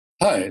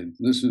Hi,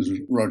 this is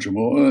Roger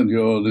Moore, and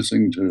you're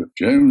listening to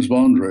James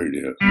Bond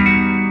Radio.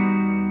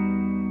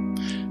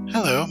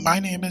 Hello, my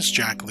name is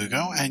Jack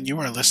Lugo, and you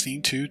are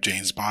listening to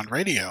James Bond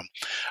Radio.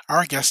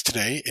 Our guest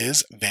today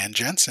is Van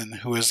Jensen,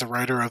 who is the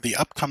writer of the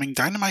upcoming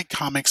Dynamite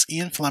Comics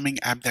Ian Fleming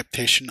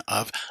adaptation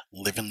of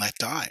Live and Let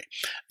Die.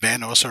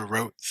 Van also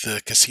wrote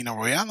the Casino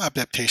Royale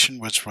adaptation,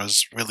 which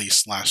was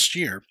released last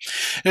year.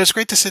 It was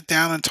great to sit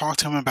down and talk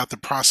to him about the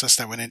process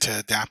that went into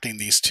adapting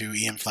these two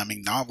Ian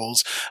Fleming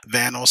novels.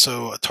 Van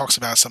also talks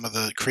about some of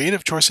the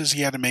creative choices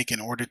he had to make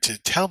in order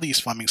to tell these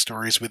Fleming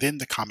stories within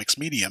the comics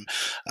medium.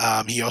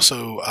 He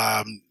also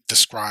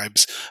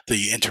describes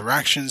the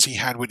interactions he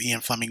had with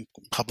Ian Fleming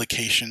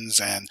publications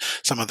and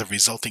some of the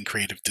resulting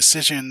creative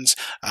decisions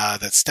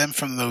that stem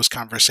from those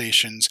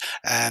conversations.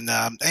 And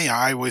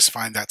I always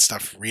find that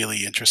stuff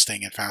really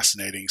interesting and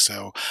fascinating.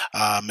 So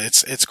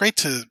it's great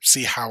to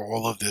see how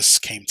all of this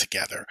came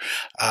together.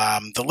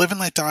 The Live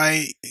and Let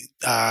Die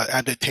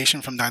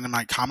adaptation from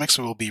Dynamite Comics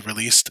will be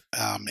released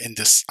on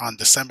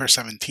December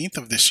 17th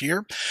of this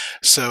year.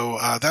 So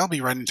that'll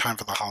be right in time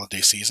for the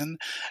holiday season.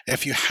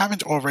 If you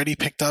haven't already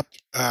picked up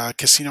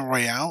Casino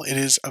Royale, it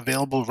is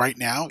available right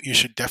now. You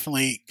should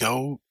definitely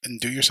go and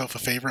do yourself a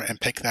favor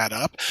and pick that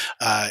up.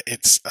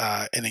 It's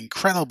an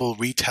incredible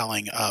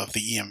retelling of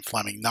the Ian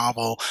Fleming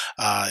novel.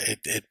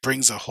 It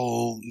brings a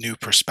whole new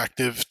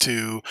perspective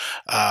to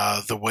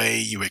the way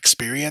you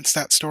experience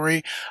that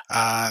story,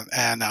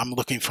 and I'm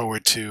looking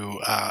forward to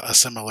a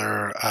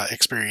similar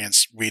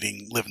experience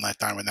reading Live and Let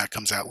Die when that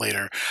comes out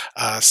later.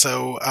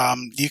 So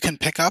you can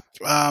pick up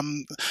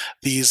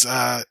these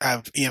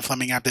Ian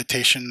Fleming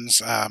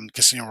adaptations,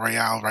 Casino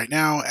Royale right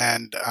now,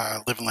 and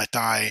Live and Let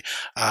Die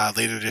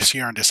later this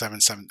year on December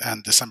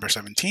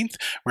 17th,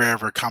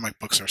 wherever comic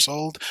books are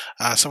sold.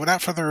 So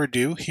without further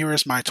ado, here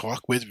is my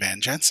talk with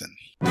Van Jensen.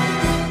 Who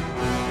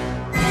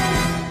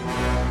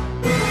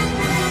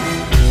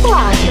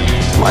are you?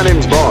 My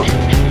name's Bond.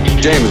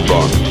 James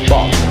Bond.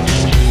 Bond.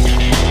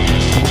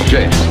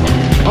 James.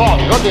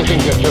 Bond, what do you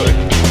think you're doing?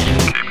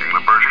 Keeping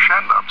the British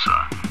end up, sir.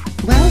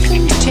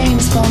 Welcome to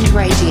James Bond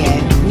Radio.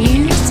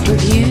 News,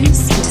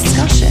 reviews, and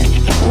discussion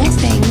of all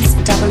things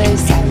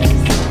 007.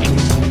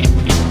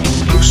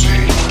 Lucy.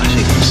 As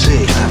you can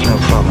see, I have no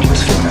problem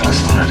with female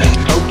authority.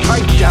 Oh,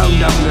 pipe down,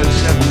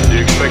 007. Do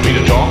you expect me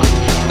to talk?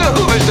 No,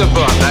 Mr.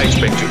 Bond, I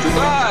expect you to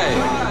die.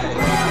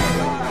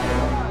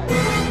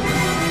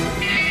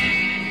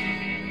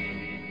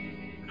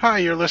 Hi,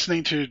 you're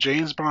listening to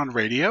James Bond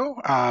Radio.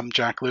 I'm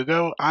Jack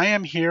Lugo. I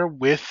am here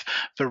with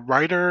the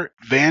writer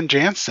Van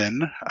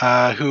Jensen,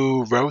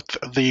 who wrote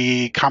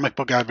the comic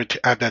book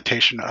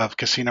adaptation of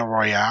Casino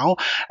Royale,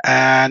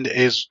 and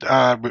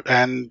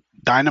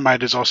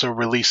Dynamite is also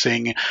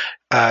releasing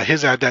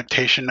his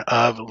adaptation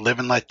of Live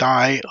and Let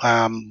Die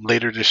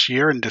later this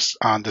year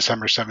on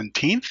December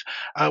 17th.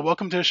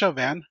 Welcome to the show,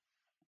 Van.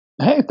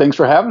 Hey, thanks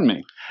for having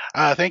me.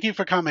 Thank you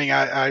for coming.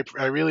 I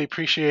really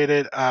appreciate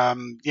it.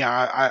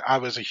 I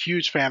was a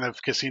huge fan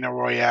of Casino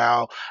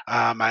Royale.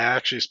 I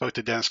actually spoke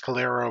to Dennis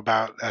Calero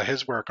about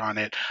his work on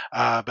it.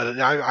 But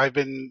I've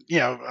been,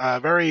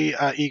 very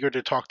eager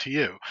to talk to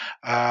you.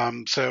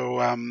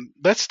 So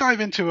let's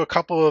dive into a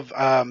couple of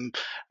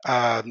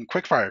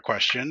quickfire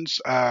questions.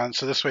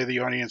 So this way the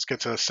audience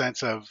gets a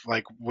sense of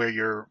like where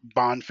your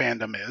Bond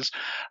fandom is.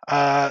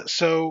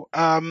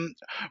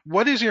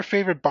 What is your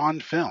favorite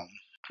Bond film?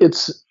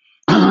 It's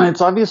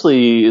it's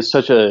obviously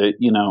such a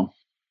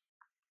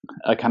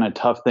kind of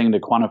tough thing to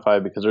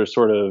quantify because there's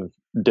sort of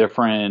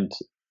different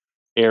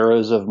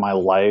eras of my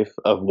life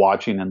of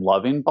watching and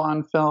loving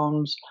Bond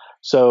films.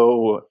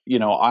 So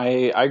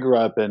I grew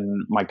up,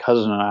 and my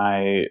cousin and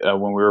I,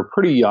 when we were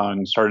pretty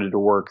young, started to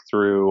work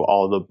through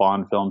all of the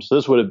Bond films. So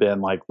this would have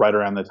been like right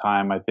around the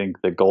time I think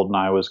that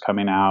GoldenEye was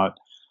coming out,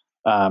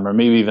 or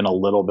maybe even a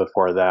little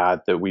before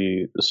that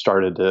we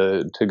started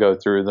to go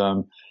through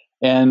them.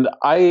 And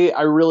I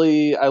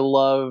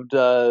loved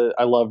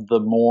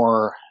the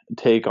Moore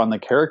take on the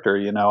character.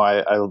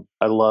 I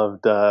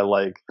loved I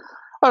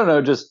don't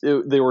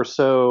know, they were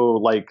so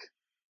like,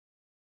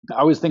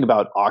 I always think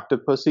about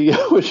Octopussy,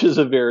 which is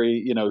a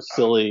very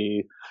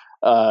silly,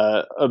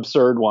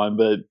 absurd one,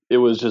 but it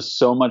was just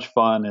so much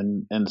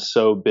fun and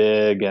so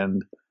big.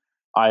 And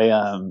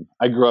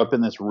I grew up in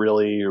this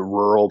really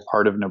rural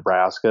part of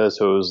Nebraska,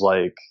 so it was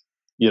like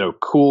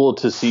cool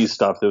to see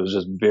stuff that was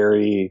just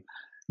very,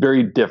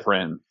 very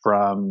different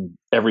from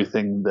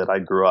everything that I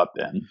grew up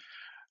in.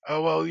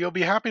 Oh, well, you'll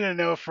be happy to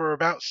know for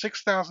about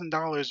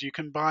 $6,000 you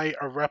can buy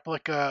a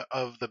replica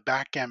of the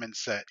backgammon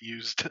set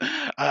used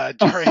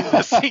during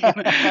the scene.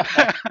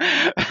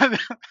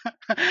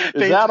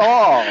 Is that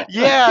all?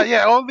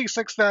 Yeah, only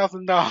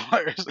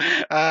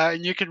 $6,000,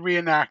 and you can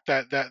reenact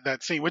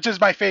that scene, which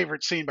is my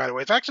favorite scene, by the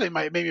way. It's actually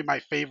maybe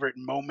my favorite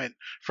moment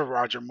for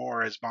Roger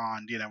Moore as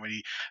Bond. When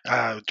he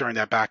during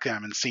that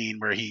backgammon scene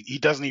where he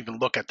doesn't even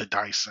look at the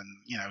dice, and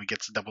he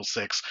gets a double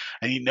six,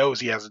 and he knows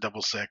he has a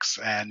double six,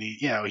 and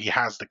he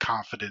has the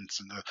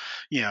confidence and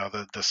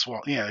the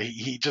swell.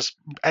 He just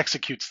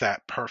executes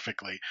that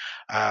perfectly.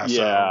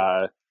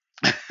 Yeah.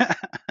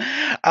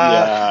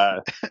 uh,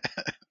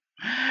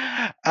 Yeah.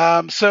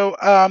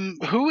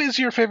 Who is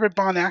your favorite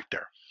Bond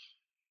actor?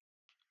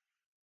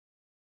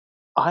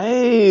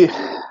 I'm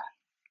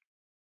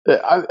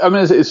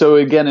gonna say, so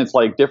again, it's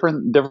like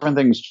different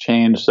things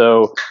change.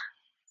 So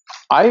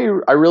I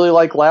really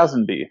like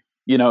Lazenby.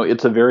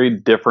 It's a very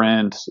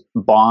different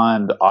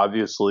Bond,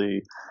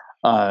 obviously,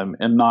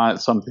 and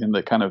not something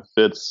that kind of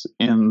fits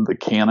in the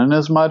canon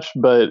as much.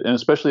 And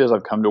especially as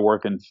I've come to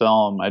work in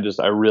film,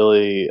 I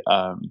really,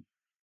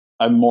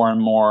 I more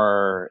and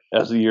more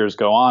as the years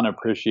go on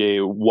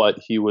appreciate what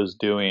he was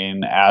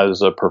doing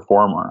as a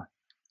performer.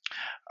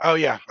 Oh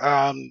yeah,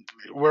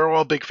 we're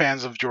all big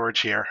fans of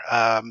George here.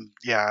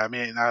 Yeah, I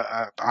mean,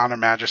 Honor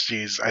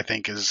Majesty's I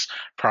think is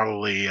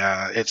probably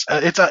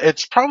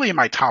it's probably in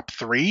my top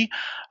three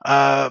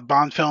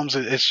Bond films.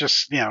 It's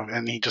just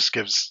and he just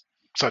gives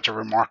such a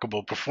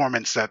remarkable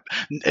performance that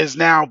is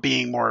now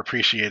being more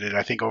appreciated.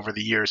 I think over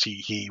the years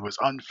he was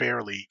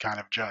unfairly kind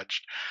of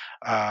judged.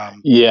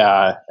 Um,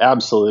 Yeah,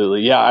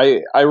 absolutely. Yeah,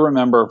 I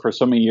remember for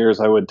so many years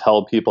I would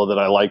tell people that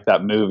I liked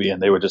that movie and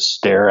they would just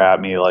stare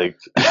at me like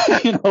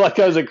like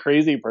I was a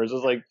crazy person.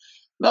 It's like,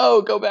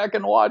 no, go back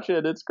and watch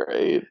it. It's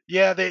great.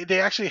 Yeah,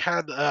 they actually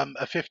had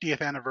a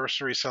 50th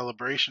anniversary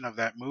celebration of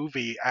that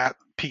movie at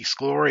Peace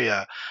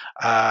Gloria,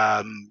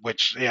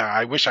 which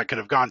I wish I could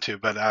have gone to,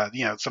 but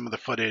some of the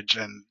footage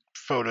and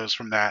photos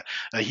from that,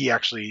 he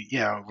actually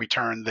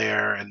returned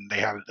there, and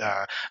they had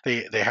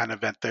an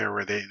event there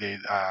where they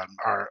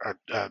our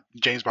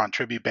James Bond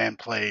tribute band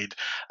played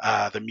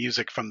the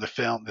music from the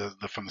film,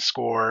 from the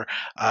score.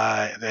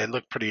 It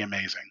looked pretty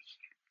amazing.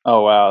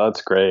 Oh wow,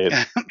 that's great.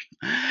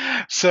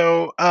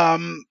 So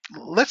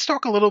let's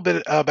talk a little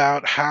bit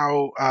about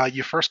how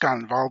you first got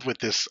involved with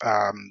this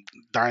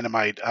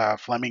Dynamite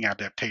Fleming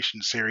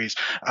adaptation series.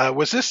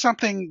 Was this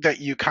something that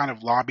you kind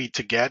of lobbied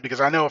to get? Because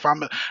I know if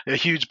I'm a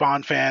huge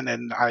Bond fan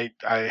and I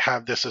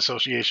have this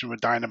association with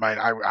Dynamite,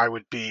 I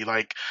would be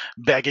like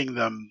begging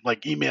them,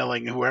 like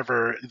emailing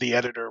whoever the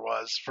editor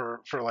was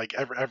for like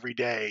every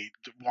day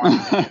wanting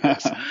to do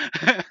this.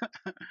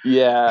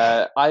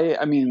 Yeah,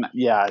 I mean,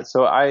 yeah.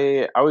 So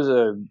I was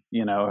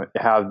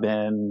have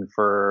been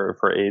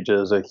for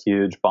ages a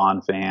huge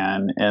Bond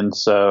fan, and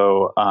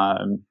so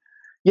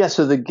yeah.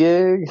 So the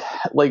gig,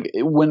 like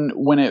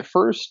when it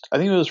first, I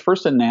think it was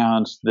first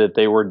announced that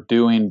they were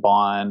doing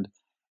Bond,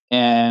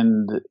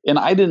 and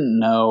I didn't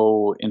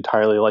know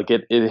entirely, like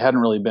it hadn't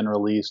really been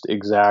released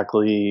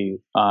exactly.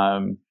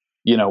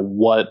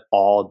 What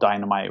all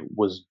Dynamite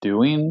was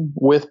doing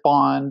with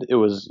Bond. It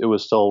was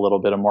still a little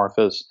bit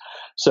amorphous.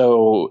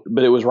 So,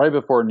 but it was right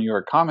before New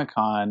York Comic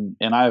Con,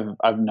 and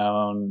I've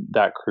known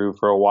that crew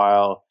for a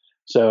while.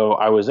 So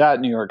I was at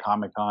New York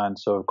Comic Con,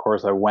 so of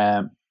course I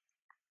went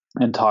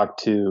and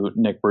talked to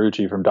Nick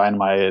Barucci from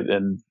Dynamite,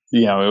 and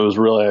I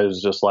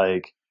was just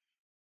like,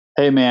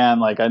 hey man,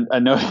 like I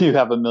know you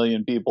have a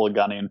million people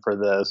gunning for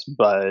this,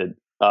 but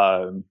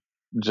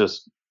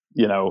just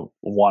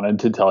wanted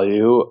to tell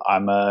you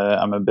I'm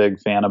a big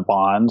fan of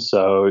Bond.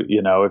 So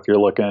if you're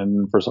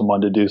looking for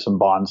someone to do some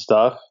Bond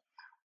stuff,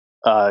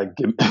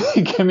 give,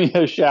 give me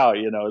a shout.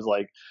 It's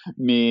like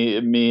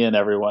me and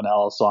everyone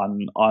else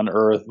on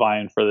Earth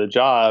vying for the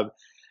job.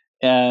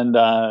 And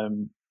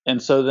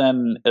so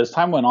then as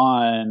time went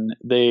on,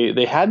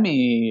 they had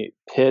me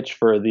pitch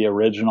for the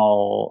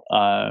original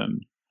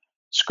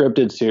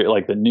scripted series,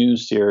 like the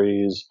news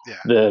series Yeah.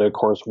 that of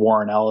course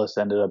Warren Ellis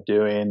ended up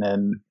doing.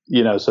 And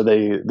so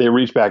they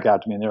reached back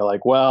out to me and they're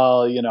like,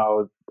 well,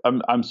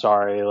 I'm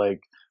sorry,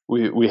 like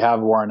we have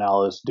Warren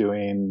Ellis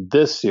doing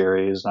this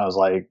series. And I was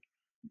like,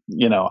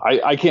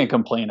 I can't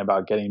complain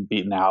about getting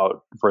beaten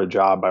out for a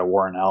job by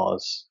Warren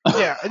Ellis.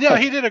 Yeah,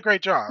 he did a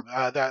great job.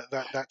 That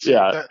series,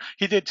 Yeah,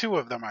 he did two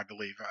of them, I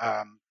believe.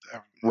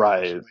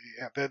 right.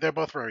 Yeah, they're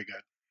both very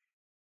good.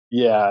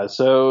 Yeah.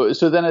 So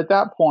then at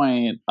that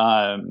point,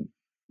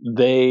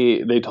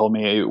 they told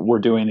me we're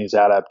doing these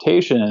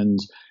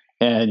adaptations,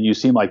 and you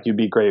seem like you'd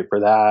be great for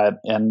that.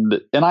 And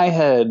I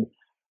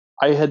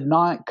had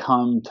not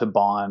come to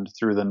Bond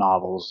through the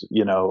novels.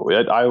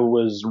 I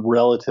was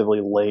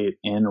relatively late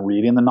in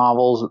reading the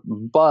novels,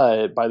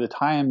 but by the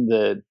time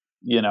that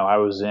I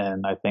was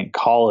in, I think,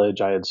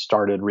 college, I had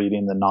started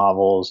reading the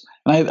novels,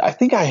 and I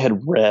think I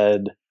had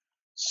read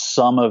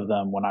some of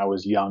them when I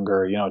was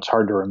younger. It's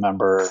hard to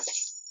remember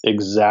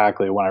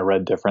exactly when I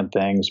read different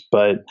things,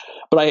 but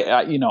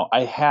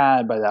I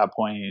had by that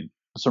point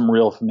some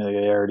real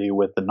familiarity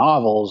with the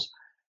novels.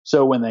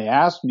 So when they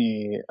asked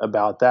me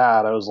about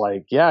that, I was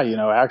like, yeah,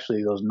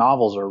 actually those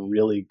novels are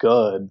really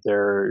good.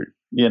 There's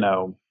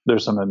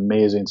some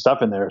amazing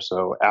stuff in there.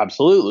 So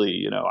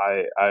absolutely,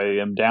 I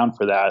am down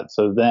for that.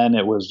 So then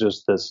it was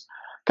just this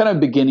kind of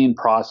beginning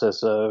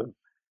process of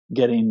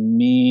getting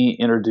me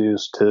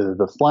introduced to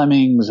the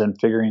Flemings and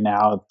figuring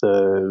out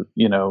the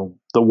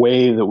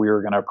way that we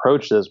were going to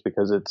approach this,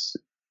 because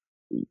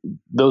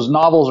those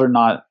novels are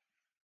not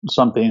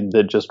something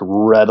that just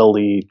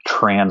readily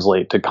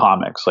translate to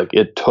comics. Like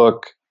it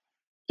took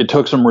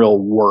some real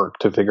work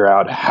to figure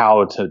out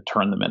how to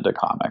turn them into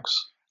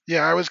comics.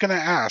 Yeah, I was going to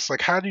ask,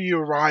 like, how do you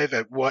arrive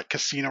at what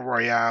Casino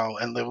Royale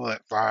and Live and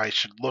Let Die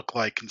should look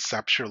like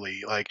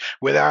conceptually, like,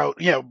 without,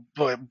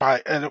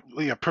 by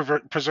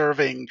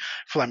preserving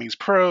Fleming's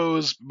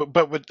prose,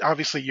 but with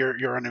obviously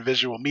you're in a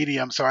visual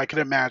medium, so I could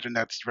imagine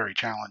that's very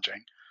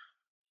challenging.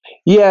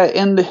 Yeah,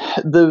 and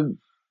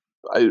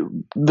I,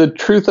 the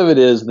truth of it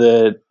is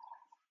that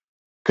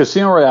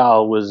Casino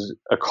Royale was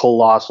a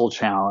colossal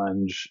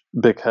challenge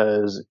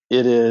because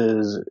it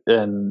is,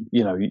 and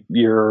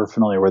you're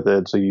familiar with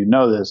it, so you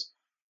know this.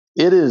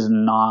 It is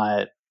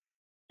not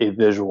a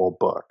visual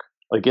book.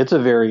 Like, it's a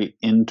very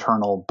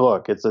internal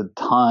book. It's a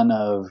ton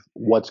of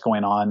what's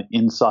going on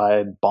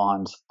inside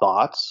Bond's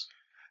thoughts.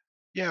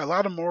 Yeah, a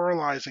lot of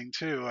moralizing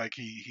too. Like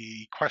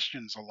he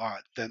questions a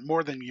lot,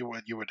 more than you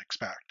would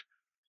expect.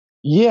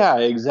 Yeah,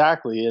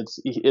 exactly.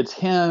 It's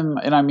him,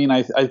 and I mean,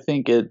 I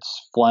think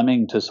it's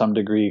Fleming to some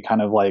degree,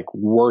 kind of like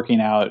working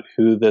out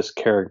who this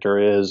character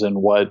is and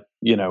what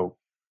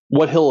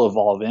he'll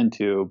evolve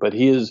into. But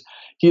he is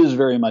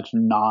very much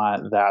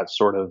not that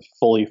sort of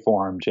fully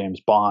formed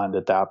James Bond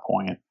at that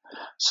point.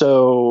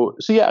 So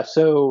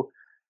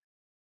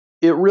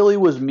it really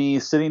was me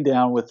sitting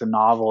down with the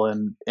novel,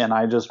 and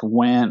I just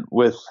went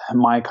with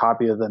my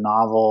copy of the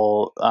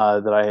novel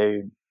that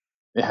I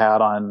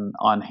had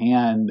on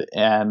hand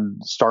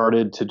and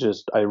started to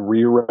just I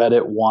reread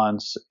it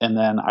once and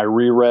then I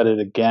reread it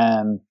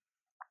again,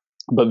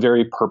 but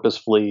very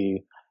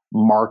purposefully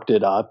marked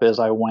it up as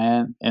I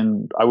went,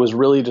 and I was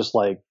really just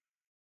like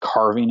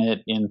carving it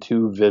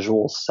into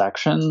visual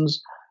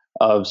sections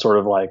of sort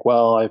of like,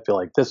 well, I feel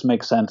like this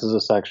makes sense as a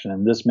section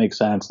and this makes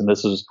sense, and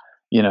this is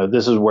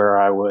where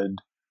I would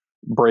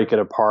break it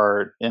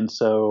apart. And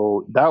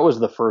so that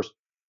was the first,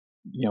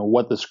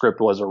 what the script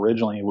was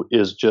originally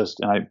is just,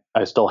 and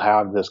I still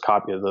have this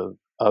copy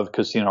of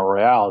Casino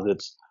Royale.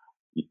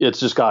 It's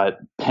just got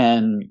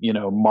pen,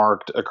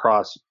 marked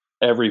across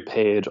every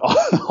page, all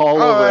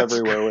Oh, over that's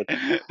everywhere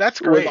that's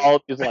with great.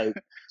 all these like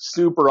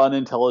super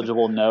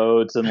unintelligible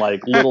notes and like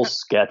little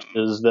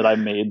sketches that I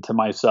made to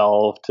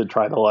myself to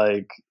try to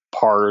like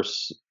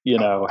parse,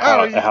 Oh,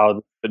 how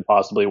this could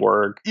possibly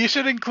work. you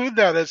should include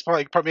that as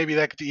like maybe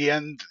like at the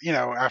end,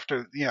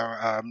 after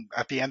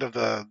at the end of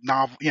the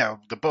novel,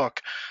 the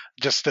book,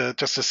 just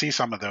to see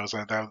some of those.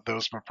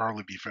 Those would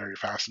probably be very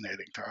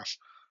fascinating to us.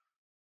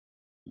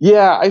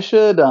 Yeah, I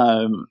should.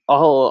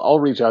 I'll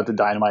reach out to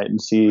Dynamite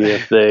and see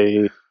if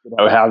they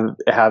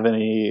have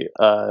any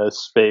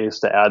space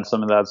to add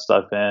some of that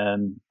stuff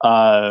in.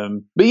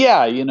 But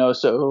yeah,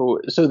 so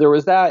there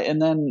was that,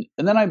 and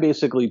then I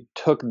basically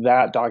took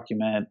that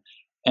document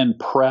and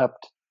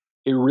prepped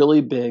a really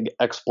big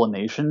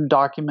explanation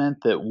document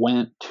that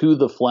went to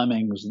the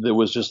Flemings. That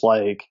was just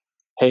like,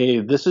 hey,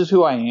 this is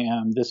who I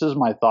am. This is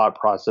my thought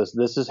process.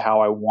 This is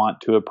how I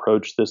want to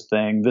approach this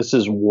thing. This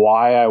is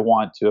why I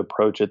want to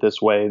approach it this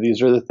way.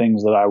 These are the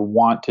things that I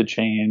want to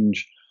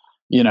change.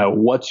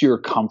 What's your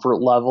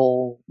comfort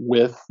level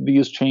with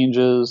these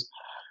changes?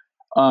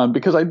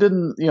 Because I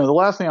didn't, the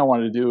last thing I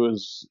wanted to do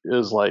is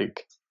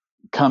like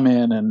come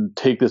in and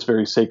take this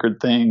very sacred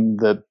thing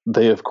that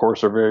they, of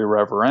course, are very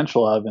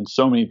reverential of, and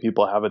so many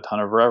people have a ton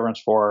of reverence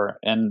for,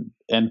 and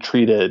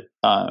treat it,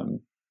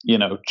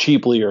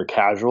 cheaply or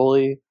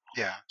casually.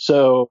 Yeah.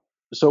 So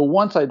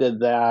once I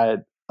did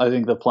that, I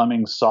think the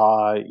Flemings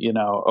saw,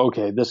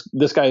 okay,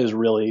 this guy is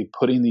really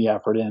putting the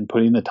effort in,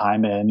 putting the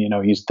time in.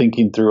 He's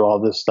thinking through all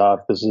this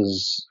stuff. This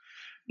is,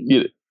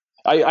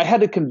 I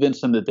had to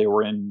convince them that they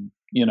were in,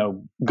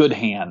 good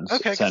hands,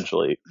 Okay, 'cause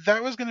essentially.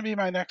 that was going to be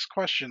my next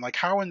question. Like,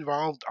 how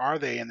involved are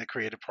they in the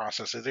creative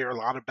process? Is there a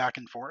lot of back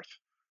and forth?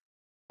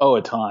 Oh,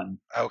 a ton.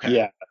 Okay.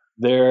 Yeah,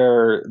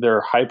 they're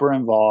hyper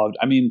involved.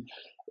 I mean,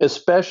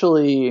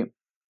 especially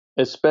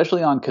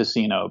especially on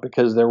Casino,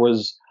 because there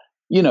was,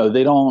 they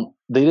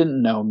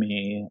didn't know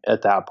me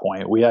at that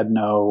point. We had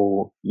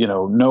no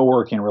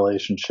working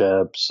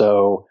relationship.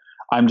 So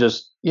I'm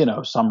just,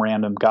 some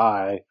random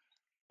guy.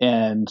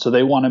 And so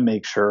they want to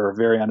make sure,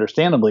 very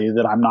understandably,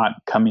 that I'm not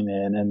coming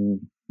in and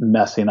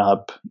messing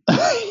up,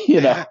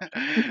 not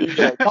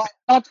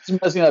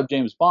just messing up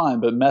James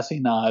Bond, but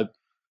messing up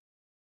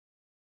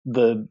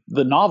the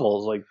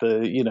novels, like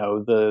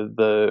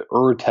the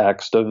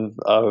text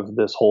of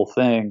this whole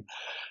thing.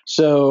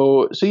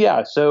 So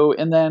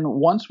and then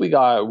once we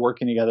got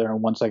working together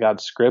and once I got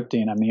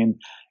scripting, I mean,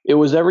 it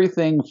was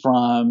everything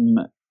from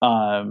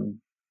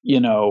you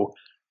know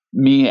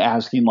me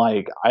asking,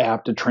 like, I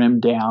have to trim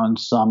down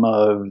some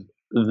of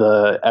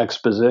the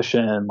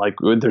exposition, like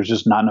there's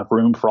just not enough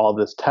room for all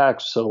this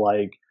text, so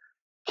like,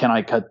 can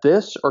I cut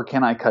this or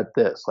can I cut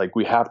this? Like,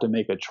 we have to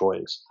make a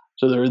choice.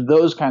 So there were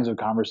those kinds of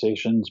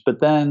conversations, but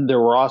then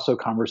there were also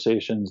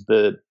conversations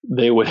that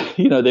they would,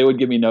 they would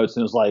give me notes,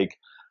 and it was like,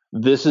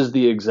 this is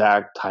the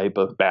exact type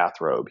of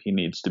bathrobe he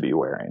needs to be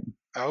wearing.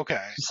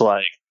 Okay. It's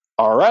like,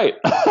 all right,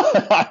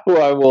 I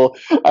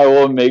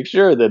will make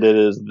sure that it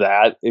is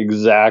that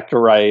exact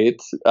right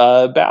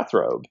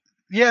bathrobe.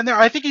 Yeah, no,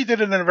 I think he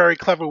did it in a very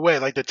clever way.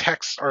 Like the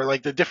text, or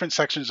like the different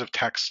sections of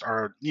text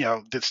are,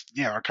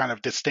 are kind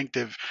of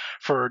distinctive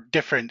for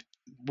different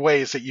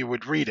ways that you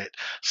would read it.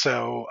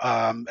 So,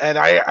 and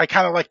I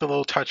kind of like the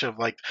little touch of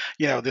like,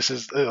 this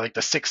is like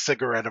the sixth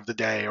cigarette of the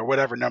day or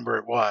whatever number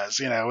it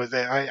was.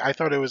 I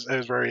thought it was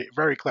very,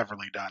 very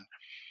cleverly done.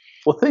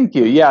 Well, thank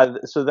you. Yeah,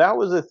 so that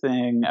was a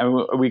thing.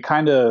 We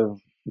kind of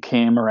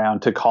came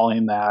around to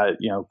calling that,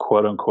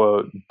 quote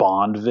unquote,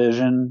 Bond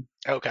vision,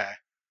 Okay.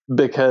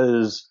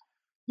 because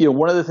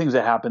one of the things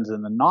that happens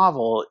in the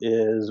novel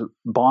is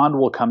Bond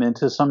will come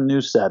into some new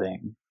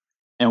setting,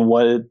 and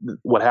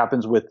what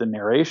happens with the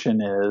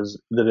narration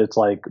is that it's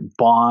like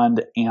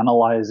Bond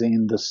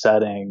analyzing the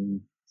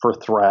setting for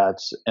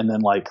threats, and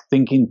then like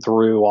thinking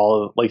through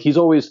he's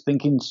always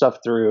thinking stuff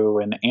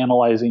through and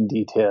analyzing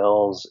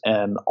details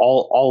and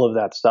all of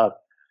that stuff,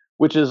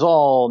 which is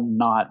all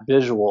not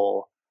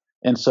visual.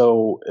 And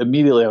so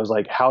immediately I was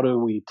like, how do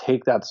we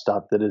take that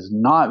stuff that is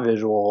not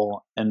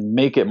visual and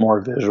make it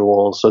more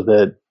visual, so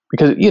that,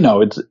 because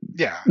it's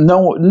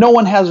no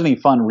one has any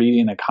fun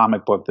reading a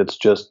comic book that's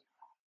just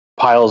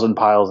piles and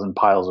piles and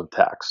piles of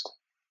text.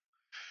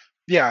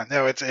 Yeah,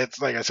 no, it's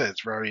like I said,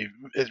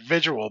 it's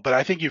visual, but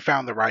I think you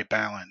found the right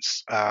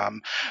balance.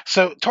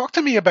 So talk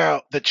to me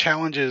about the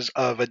challenges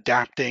of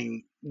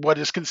adapting what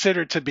is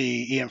considered to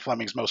be Ian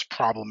Fleming's most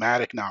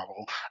problematic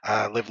novel,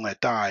 Live and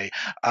Let Die.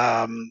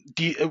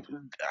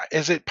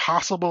 Is it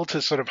possible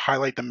to sort of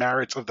highlight the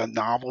merits of the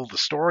novel, the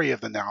story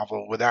of the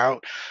novel,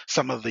 without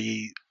some of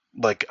the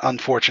like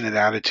unfortunate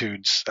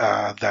attitudes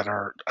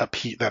that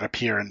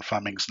appear in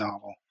Fleming's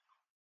novel?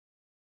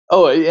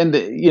 Oh, and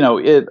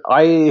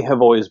I have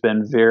always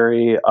been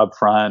very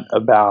upfront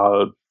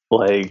about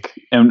like,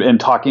 and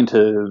talking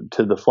to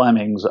the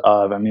Flemings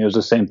of, it was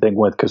the same thing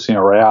with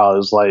Casino Royale,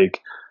 is like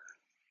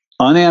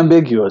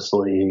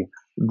unambiguously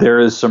there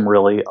is some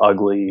really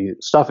ugly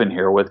stuff in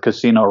here. With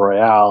Casino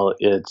Royale,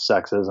 it's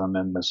sexism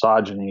and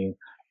misogyny,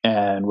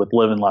 and with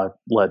Live and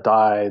Let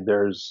Die,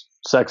 there's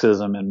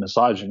sexism and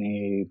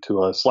misogyny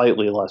to a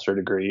slightly lesser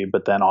degree,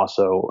 but then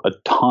also a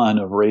ton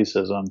of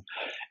racism.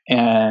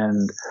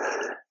 And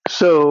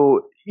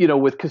so,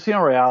 with Casino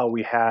Royale,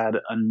 we had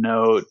a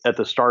note at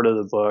the start of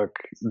the book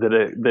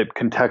that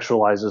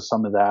contextualizes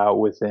some of that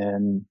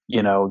within,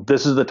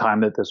 this is the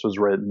time that this was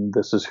written.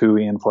 This is who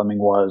Ian Fleming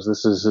was.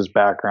 This is his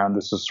background.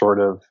 This is sort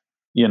of,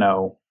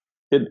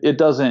 it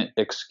doesn't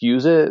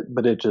excuse it,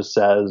 but it just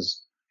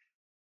says,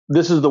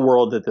 this is the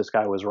world that this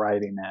guy was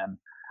writing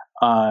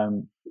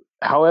in.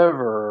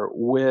 However,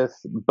 with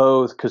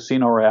both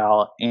Casino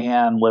Royale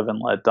and Live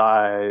and Let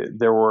Die,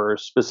 there were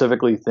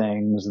specifically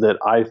things that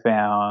I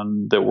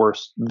found that were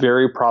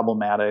very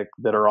problematic,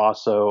 that are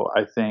also,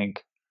 I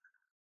think,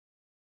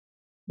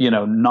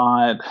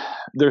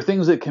 they're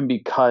things that can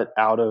be cut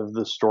out of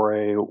the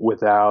story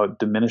without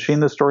diminishing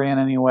the story in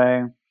any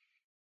way.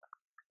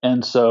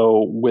 And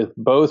so with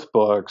both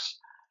books,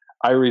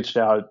 I reached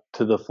out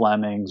to the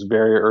Flemings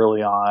very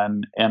early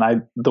on,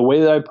 and the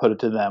way that I put it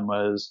to them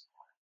was,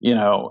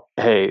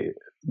 hey,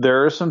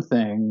 there are some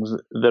things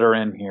that are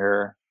in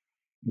here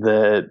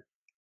that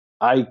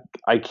I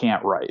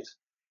can't write.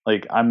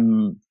 Like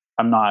I'm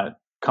not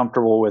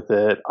comfortable with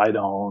it. I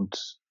don't,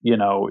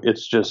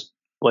 it's just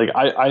like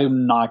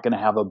I'm not going to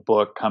have a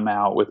book come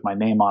out with my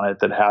name on it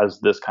that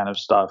has this kind of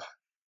stuff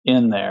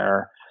in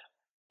there.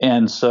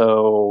 And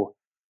so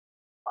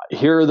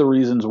here are the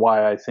reasons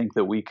why I think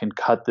that we can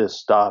cut this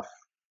stuff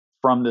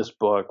from this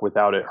book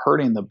without it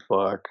hurting the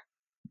book.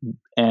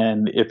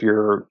 And if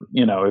you're,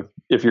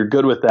 if you're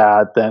good with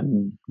that,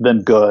 then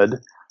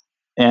good.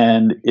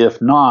 And if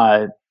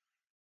not,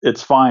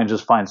 it's fine.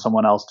 Just find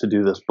someone else to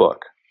do this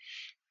book.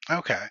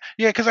 Okay.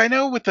 Yeah, because I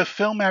know with the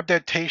film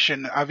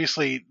adaptation,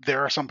 obviously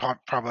there are some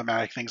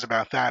problematic things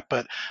about that,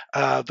 but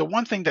the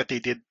one thing that they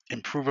did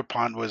improve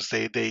upon was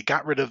they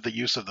got rid of the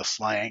use of the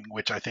slang,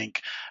 which I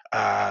think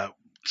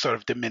sort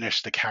of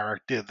diminished the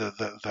character,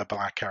 the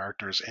black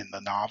characters in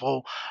the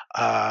novel,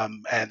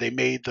 and they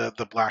made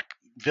the black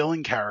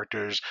villain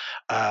characters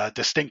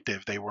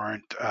distinctive. They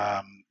weren't,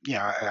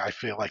 I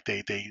feel like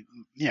they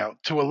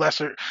to a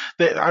lesser.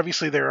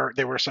 Obviously, there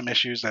were some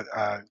issues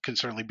that can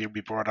certainly be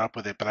brought up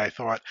with it, but I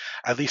thought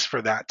at least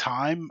for that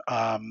time,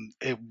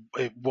 it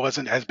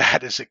wasn't as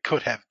bad as it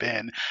could have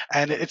been,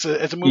 and it's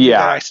a movie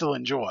that I still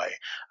enjoy.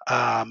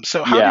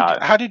 So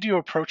how did you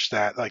approach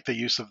that, like the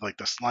use of like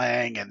the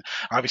slang, and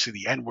obviously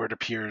the N word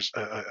appears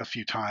a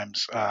few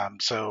times.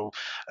 So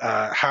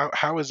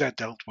how is that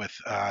dealt with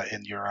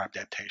in your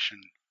adaptation?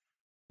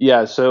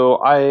 Yeah,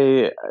 so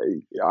I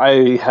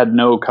had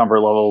no comfort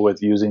level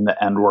with using the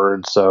N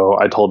word, so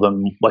I told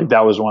them like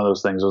that was one of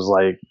those things. Was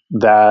like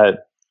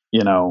that,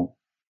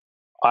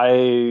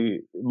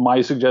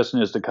 my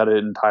suggestion is to cut it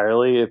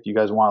entirely. If you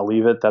guys want to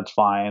leave it, that's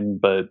fine,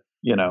 but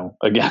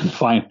again,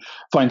 find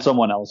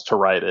someone else to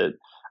write it.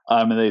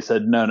 And they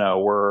said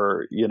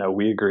no,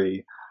 we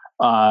agree.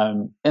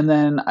 And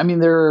then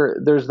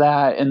there's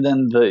that, and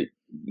then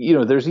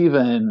there's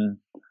even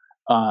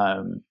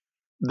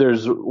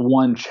there's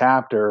one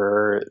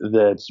chapter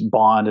that's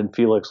Bond and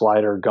Felix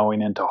Leiter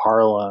going into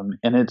Harlem,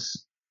 and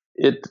it's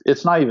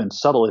not even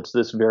subtle. It's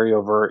this very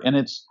overt, and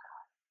it's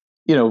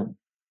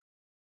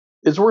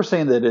it's worth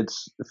saying that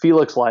it's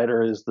Felix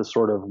Leiter is the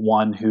sort of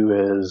one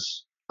who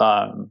is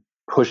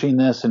pushing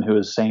this and who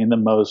is saying the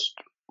most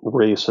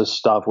racist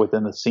stuff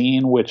within the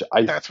scene, which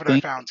I That's what I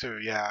think, found too.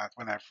 Yeah,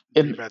 when I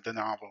and, reread the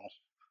novel.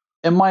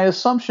 and my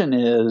assumption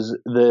is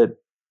that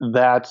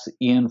that's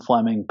Ian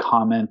Fleming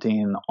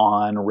commenting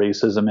on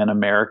racism in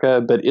America,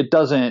 but it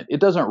doesn't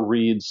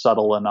read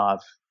subtle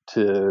enough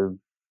to,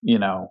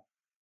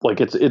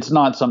 like it's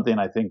not something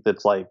I think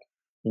that's like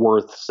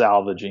worth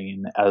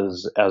salvaging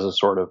as a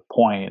sort of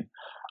point.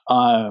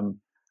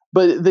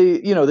 But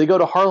they go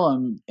to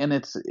Harlem, and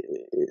it's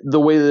the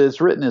way that it's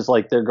written is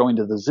like they're going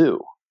to the zoo.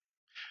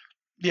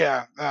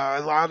 Yeah,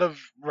 a lot of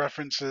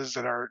references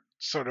that are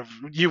sort of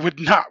you would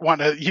not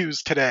want to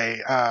use today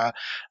are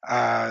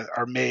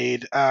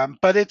made.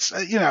 But it's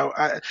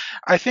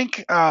I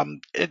think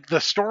the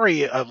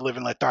story of Live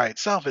and Let Die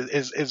itself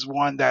is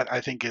one that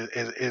I think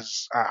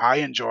is I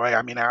enjoy.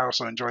 I mean, I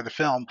also enjoy the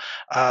film.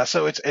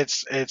 So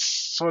it's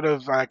sort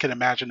of I can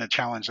imagine the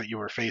challenge that you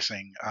were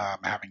facing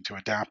having to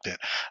adapt it.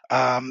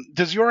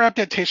 Does your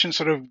adaptation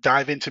sort of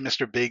dive into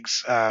Mr.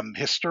 Big's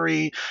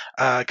history?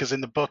 Because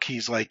in the book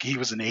he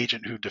was an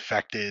agent who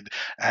defected,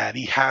 and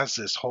he has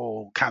this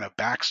whole kind of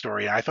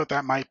backstory. And I thought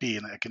that might be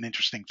like an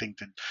interesting thing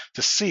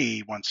to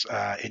see once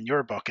in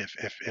your book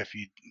if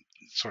you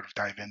sort of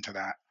dive into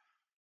that.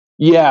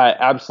 Yeah,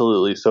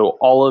 absolutely. So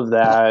all of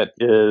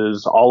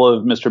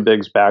Mr.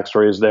 Big's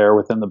backstory is there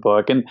within the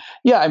book. And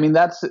yeah, I mean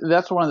that's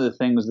one of the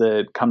things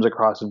that comes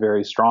across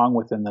very strong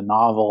within the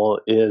novel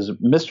is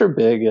Mr.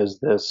 Big is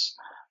this,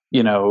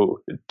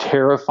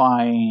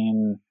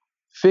 terrifying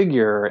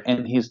figure,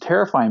 and he's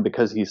terrifying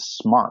because he's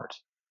smart.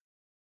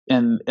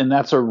 And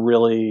that's a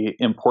really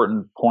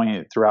important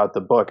point throughout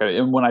the book.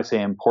 And when I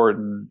say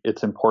important,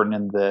 it's important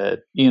in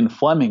that Ian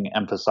Fleming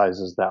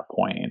emphasizes that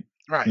point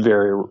Right.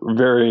 very,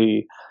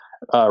 very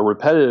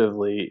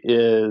repetitively,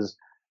 is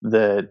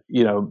that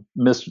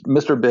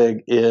Mr.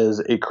 Big is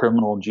a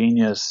criminal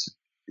genius,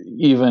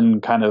 even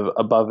kind of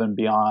above and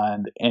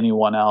beyond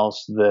anyone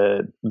else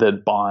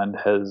that Bond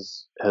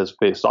has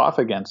faced off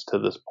against to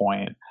this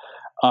point.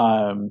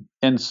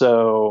 And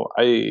so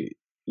I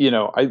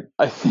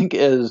think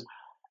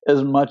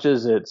as much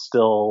as it's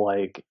still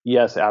like,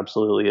 yes,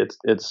 absolutely,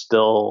 it's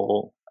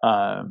still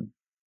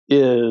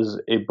is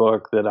a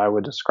book that I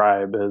would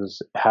describe as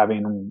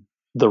having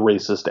the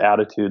racist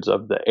attitudes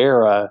of the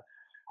era.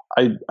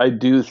 I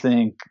do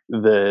think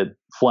that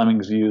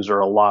Fleming's views are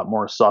a lot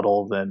more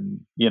subtle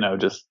than,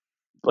 just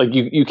like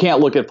you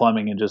can't look at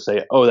Fleming and just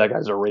say, oh, that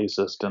guy's a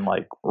racist, and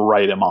like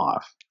write him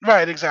off.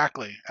 Right,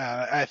 exactly.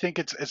 I think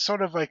it's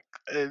sort of like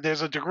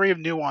there's a degree of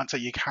nuance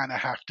that you kind of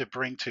have to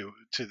bring to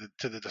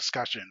the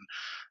discussion,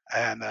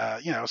 and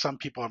some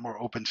people are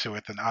more open to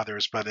it than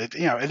others. But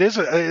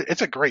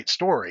it's a great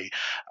story.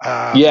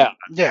 Yeah.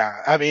 Yeah.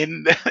 I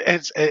mean,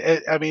 it's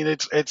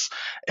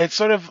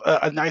sort of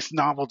a nice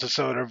novel to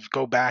sort of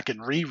go back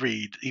and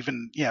reread,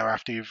 even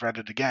after you've read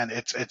it again.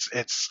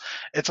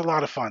 It's a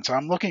lot of fun. So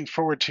I'm looking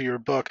forward to your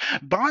book.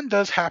 Bond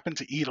does happen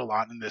to eat a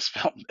lot in this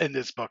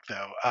book,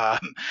 though.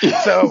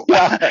 So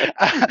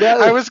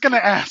I was going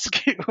to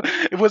ask you,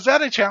 was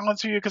that a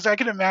challenge for you? Because I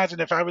can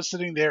imagine if I was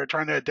sitting there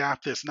trying to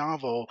adapt this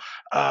novel,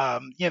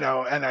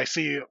 and I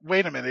see,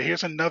 wait a minute,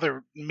 here's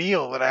another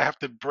meal that I have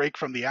to break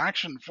from the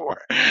action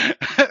for.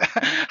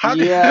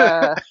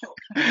 Yeah,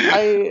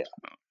 I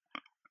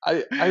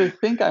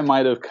think I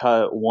might have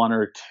cut one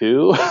or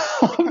two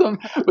of them,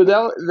 but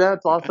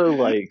that's also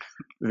like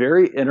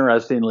very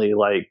interestingly,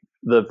 like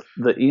the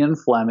Ian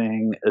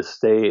Fleming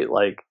estate,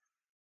 like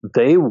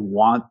they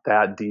want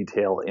that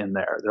detail in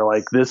there. They're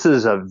like, this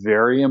is a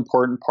very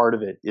important part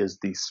of it, is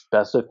the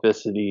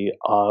specificity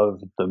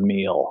of the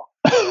meal.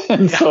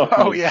 And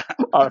so, yeah.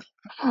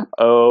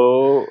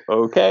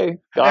 Okay,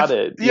 got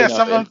it. Yeah,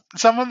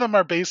 some of them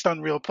are based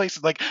on real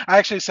places. Like I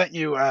actually sent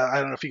you. I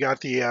don't know if you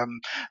got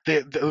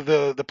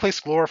the place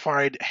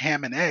Glorified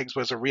Ham and Eggs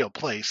was a real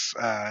place,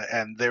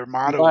 and their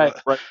motto.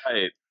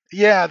 Right.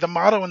 Yeah, the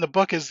motto in the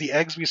book is "The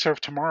eggs we serve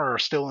tomorrow are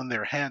still in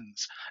their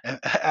hens," and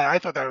I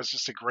thought that was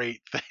just a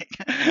great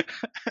thing.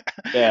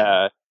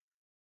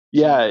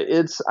 Yeah,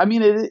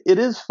 it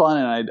is fun,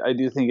 and I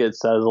do think it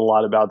says a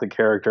lot about the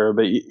character.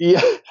 But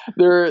yeah,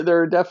 there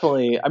are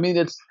definitely. I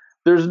mean,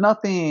 there's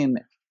nothing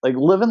like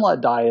Live and Let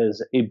Die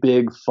is a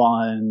big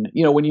fun.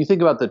 When you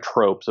think about the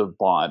tropes of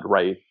Bond,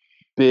 right?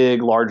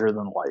 Big, larger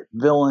than life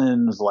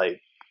villains,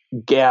 like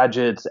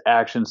gadgets,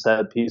 action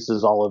set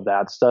pieces, all of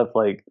that stuff.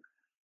 Like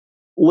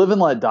Live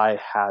and Let Die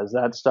has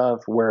that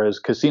stuff, whereas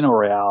Casino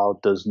Royale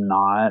does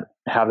not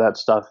have that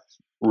stuff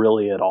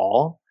really at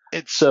all.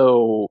 It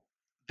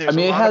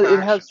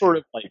has sort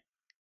of like,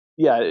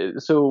 yeah.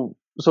 So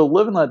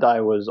Live and Let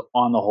Die was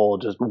on the whole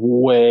just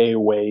way,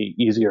 way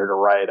easier to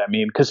write. I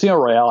mean, Casino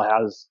Royale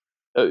has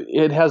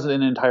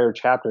an entire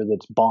chapter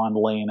that's Bond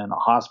laying in a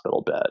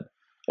hospital bed.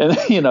 And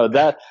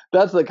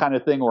that's the kind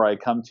of thing where I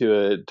come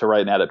to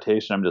write an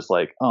adaptation. I'm just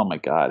like, oh my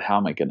God, how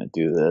am I going to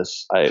do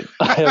this? I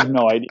have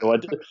no idea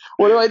what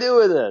do I do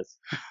with this?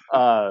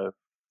 So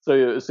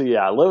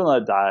yeah, Live and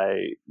Let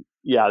Die.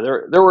 Yeah,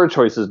 there were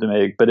choices to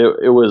make, but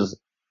it was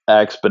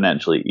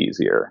exponentially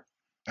easier.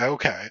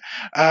 Okay.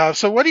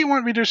 So what do you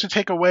want readers to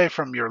take away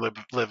from your Live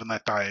and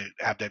Let Die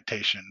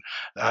adaptation?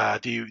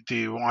 Do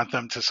you want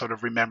them to sort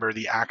of remember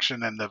the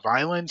action and the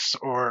violence,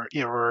 or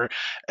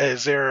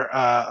is there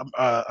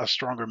a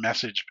stronger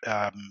message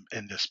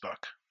in this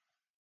book?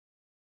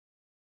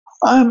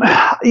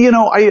 I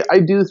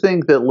do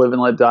think that Live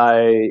and Let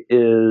Die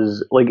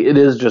is like, it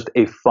is just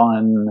a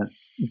fun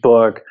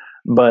book,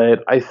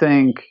 but I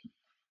think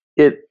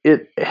it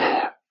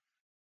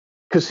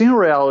Casino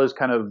Royale is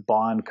kind of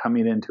Bond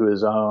coming into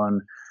his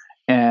own,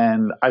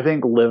 and I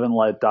think Live and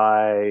Let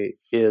Die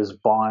is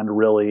Bond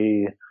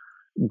really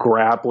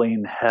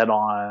grappling head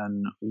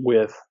on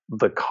with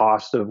the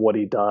cost of what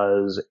he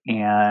does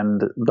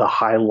and the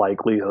high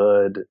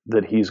likelihood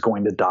that he's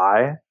going to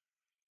die.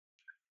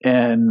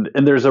 And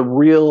there's a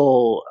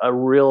real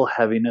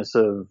heaviness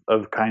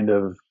of kind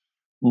of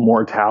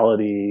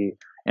mortality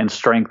and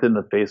strength in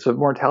the face of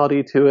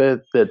mortality to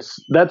it.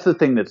 That's the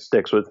thing that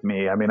sticks with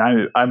me. I mean,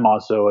 I'm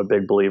also a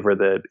big believer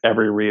that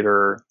every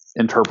reader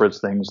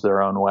interprets things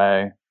their own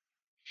way.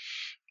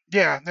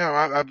 Yeah, no,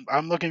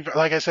 I'm looking for.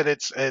 Like I said,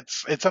 it's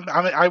something.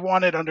 I mean, I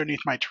want it underneath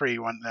my tree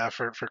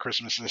for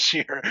Christmas this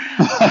year.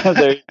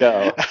 There you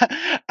go.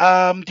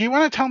 Do you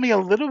want to tell me a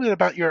little bit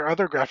about your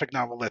other graphic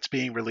novel that's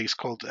being released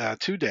called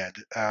Two Dead?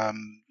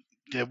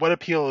 Yeah, what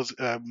appeals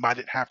might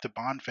it have to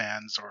Bond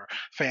fans or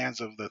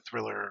fans of the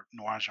thriller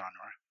noir genre?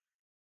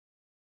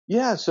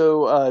 Yeah,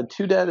 so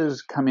Two Dead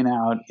is coming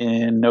out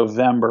in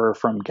November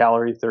from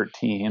Gallery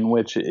 13,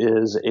 which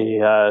is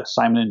a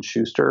Simon and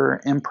Schuster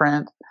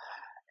imprint.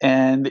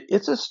 And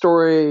it's a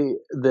story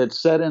that's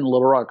set in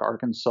Little Rock,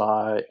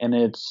 Arkansas, and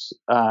it's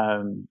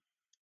I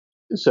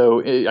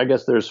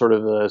guess there's sort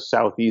of a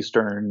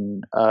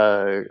southeastern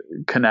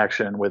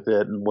connection with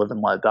it and Live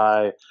and Let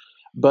Die,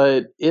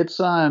 but it's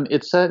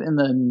set in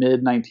the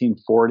mid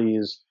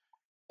 1940s,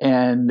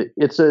 and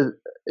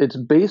it's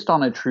based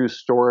on a true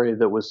story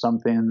that was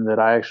something that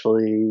I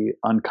actually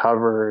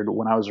uncovered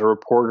when I was a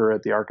reporter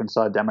at the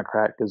Arkansas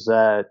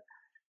Democrat-Gazette.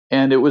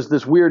 And it was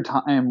this weird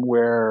time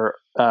where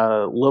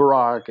Little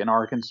Rock and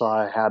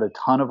Arkansas had a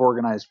ton of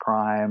organized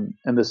crime,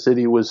 and the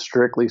city was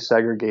strictly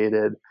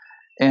segregated.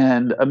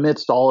 And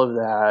amidst all of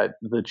that,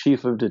 the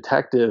chief of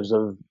detectives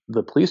of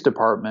the police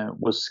department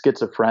was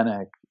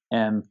schizophrenic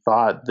and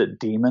thought that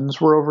demons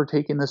were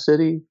overtaking the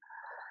city.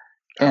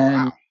 Oh, And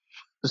wow.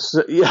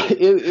 so, yeah,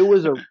 it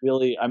was a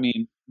really, I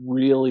mean,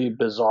 really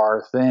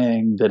bizarre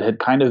thing that had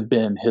kind of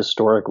been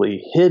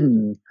historically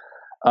hidden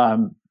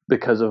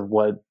because of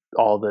what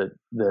all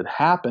that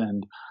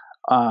happened.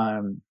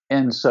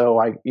 And so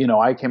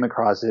I came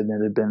across it,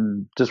 and it had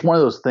been just one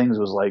of those things.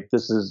 Was like,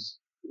 this is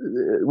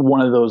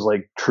one of those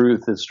like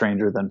truth is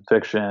stranger than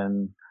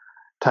fiction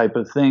type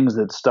of things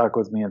that stuck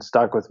with me.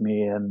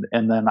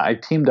 And then I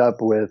teamed up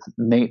with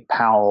Nate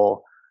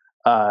Powell,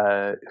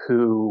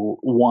 who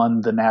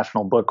won the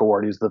National Book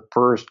Award. He's the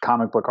first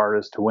comic book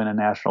artist to win a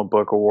National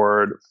Book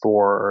Award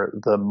for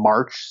the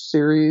March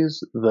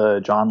series, the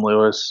John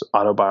Lewis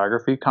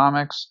autobiography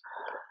comics.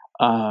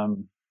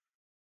 And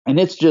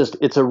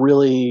it's a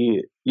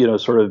really,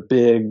 sort of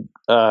big,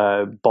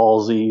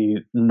 ballsy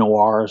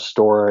noir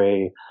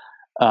story.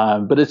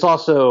 But it's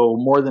also,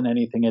 more than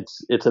anything,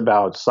 it's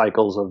about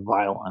cycles of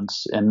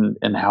violence and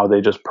how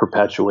they just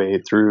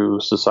perpetuate through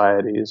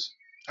societies.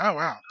 Oh,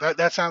 wow,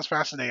 that sounds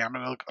fascinating. I'm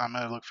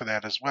gonna look for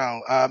that as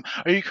well. Are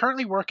you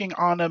currently working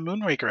on a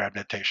Moonraker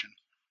adaptation?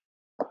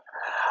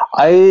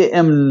 I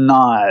am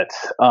not.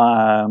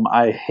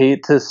 I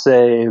hate to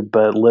say,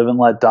 but Live and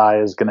Let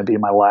Die is going to be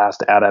my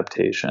last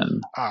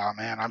adaptation. Oh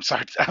man, I'm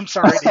sorry. I'm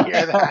sorry to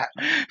hear that.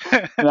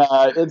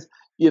 It's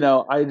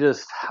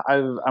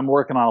I'm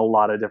working on a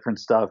lot of different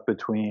stuff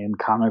between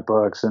comic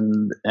books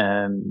and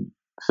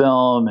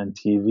film and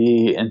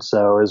TV, and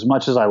so as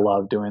much as I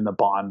love doing the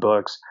Bond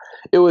books,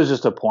 it was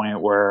just a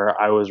point where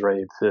I was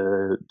ready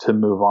to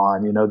move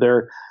on.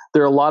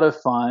 They're a lot of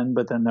fun,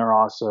 but then they're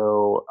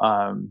also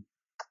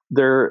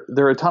they're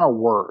a ton of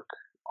work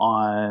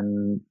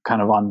on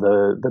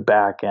the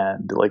back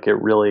end. Like,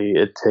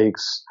 it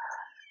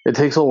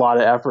takes a lot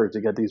of effort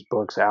to get these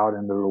books out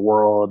into the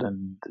world,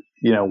 and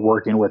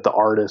working with the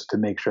artist to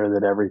make sure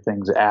that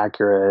everything's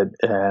accurate.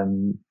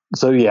 And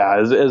so, yeah,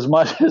 as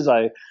much as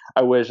I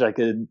wish I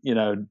could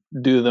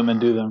do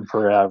them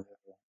forever,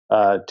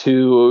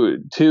 two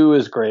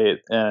is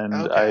great, and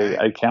Okay.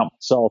 I count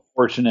myself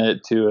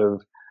fortunate to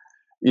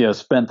have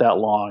spent that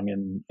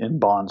long in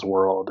Bond's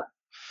world.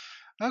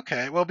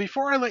 Okay. Well,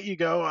 before I let you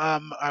go,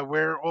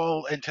 we're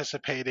all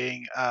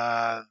anticipating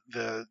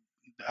the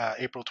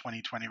April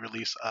 2020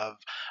 release of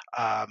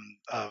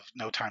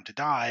No Time to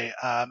Die.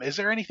 Is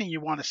there anything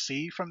you want to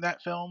see from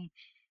that film?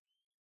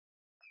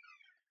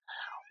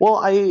 Well,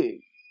 I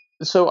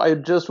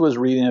just was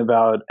reading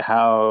about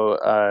how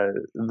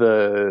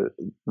the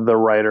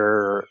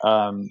writer,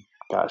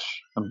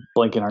 gosh, I'm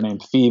blanking her name,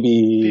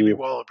 Phoebe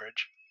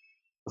Waller-Bridge.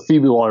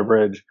 Phoebe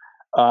Waller-Bridge,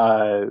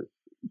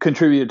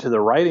 contributed to the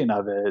writing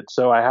of it.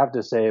 So I have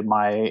to say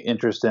my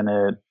interest in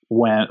it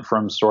went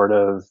from sort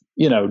of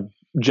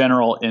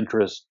general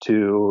interest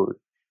to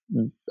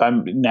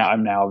I'm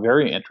now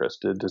very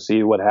interested to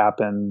see what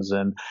happens.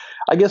 And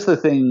I guess the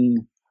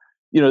thing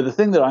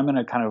that I'm going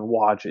to kind of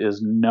watch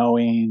is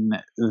knowing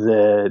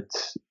that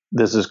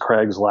this is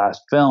Craig's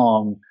last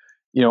film.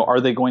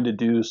 Are they going to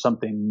do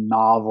something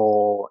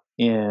novel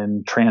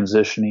in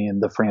transitioning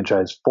the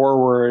franchise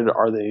forward?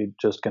 Are they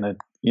just going to,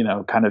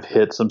 kind of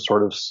hit some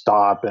sort of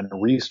stop and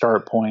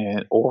restart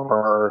point,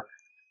 or,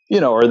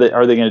 are they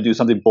going to do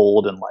something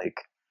bold and like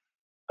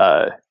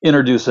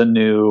introduce a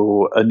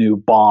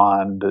new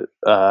Bond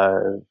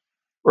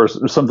or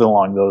something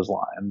along those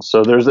lines?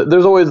 So there's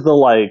always the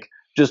like,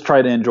 just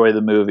try to enjoy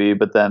the movie,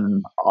 but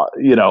then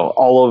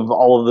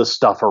all of the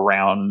stuff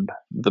around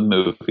the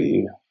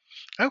movie.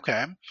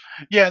 Okay.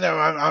 Yeah, no,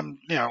 I'm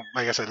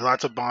like I said,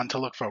 lots of Bond to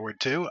look forward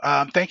to.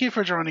 Thank you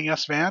for joining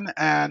us, Van.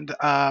 And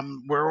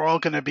we're all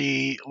going to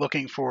be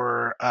looking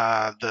for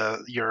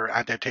your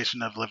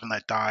adaptation of Live and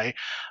Let Die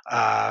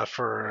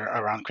for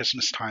around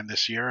Christmas time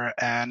this year.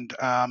 And,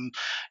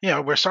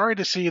 we're sorry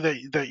to see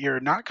that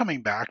you're not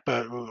coming back.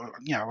 But,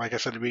 like I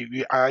said,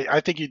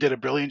 I think you did a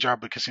brilliant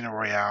job with Casino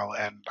Royale,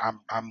 and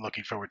I'm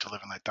looking forward to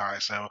Live and Let Die.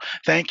 So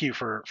thank you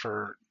for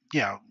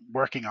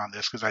working on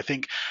this, because I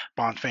think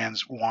Bond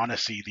fans want to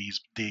see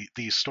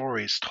these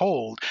stories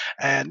told,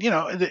 and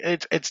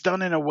it's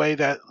done in a way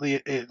that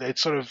it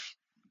sort of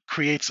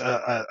creates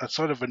a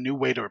sort of a new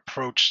way to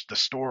approach the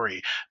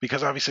story,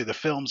 because obviously the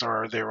films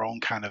are their own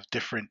kind of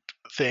different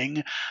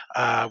thing,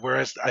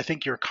 whereas I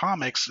think your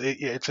comics,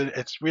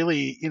 it's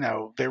really,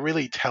 they're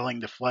really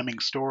telling the Fleming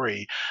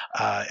story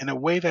in a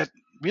way that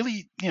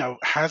really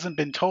hasn't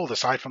been told,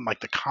 aside from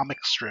like the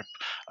comic strip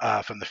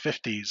from the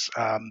 50s.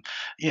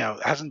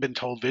 Hasn't been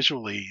told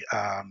visually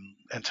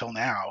until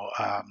now,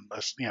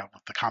 with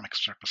the comic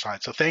strip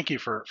aside. So thank you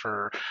for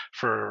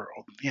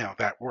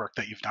that work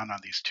that you've done on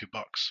these two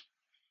books.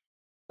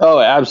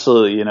 Oh,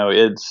 absolutely.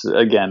 It's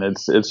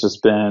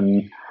just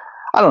been,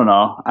 I don't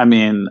know. I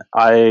mean,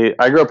 I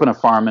grew up in a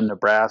farm in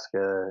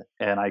Nebraska,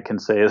 and I can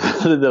say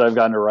that I've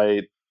gotten to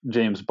write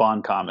James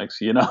Bond comics.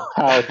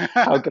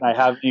 How can I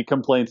have any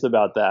complaints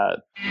about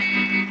that?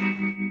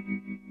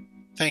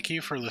 Thank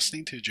you for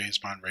listening to James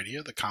Bond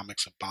Radio, the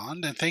comics of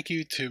Bond, and thank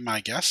you to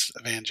my guest,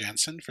 Van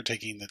Jensen, for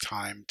taking the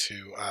time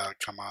to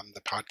come on the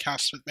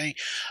podcast with me.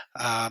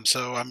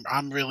 So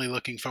I'm really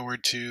looking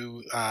forward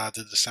to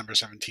the December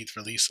 17th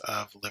release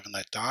of Live and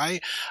Let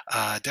Die.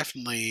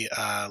 Definitely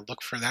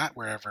look for that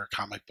wherever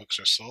comic books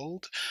are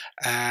sold.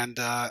 And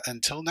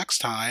until next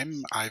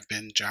time, I've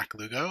been Jack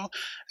Lugo,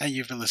 and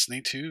you've been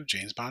listening to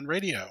James Bond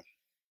Radio.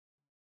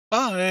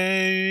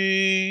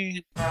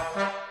 Bye!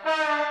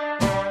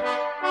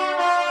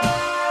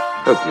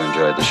 Hope you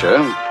enjoyed the show.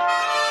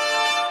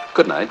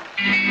 Good night.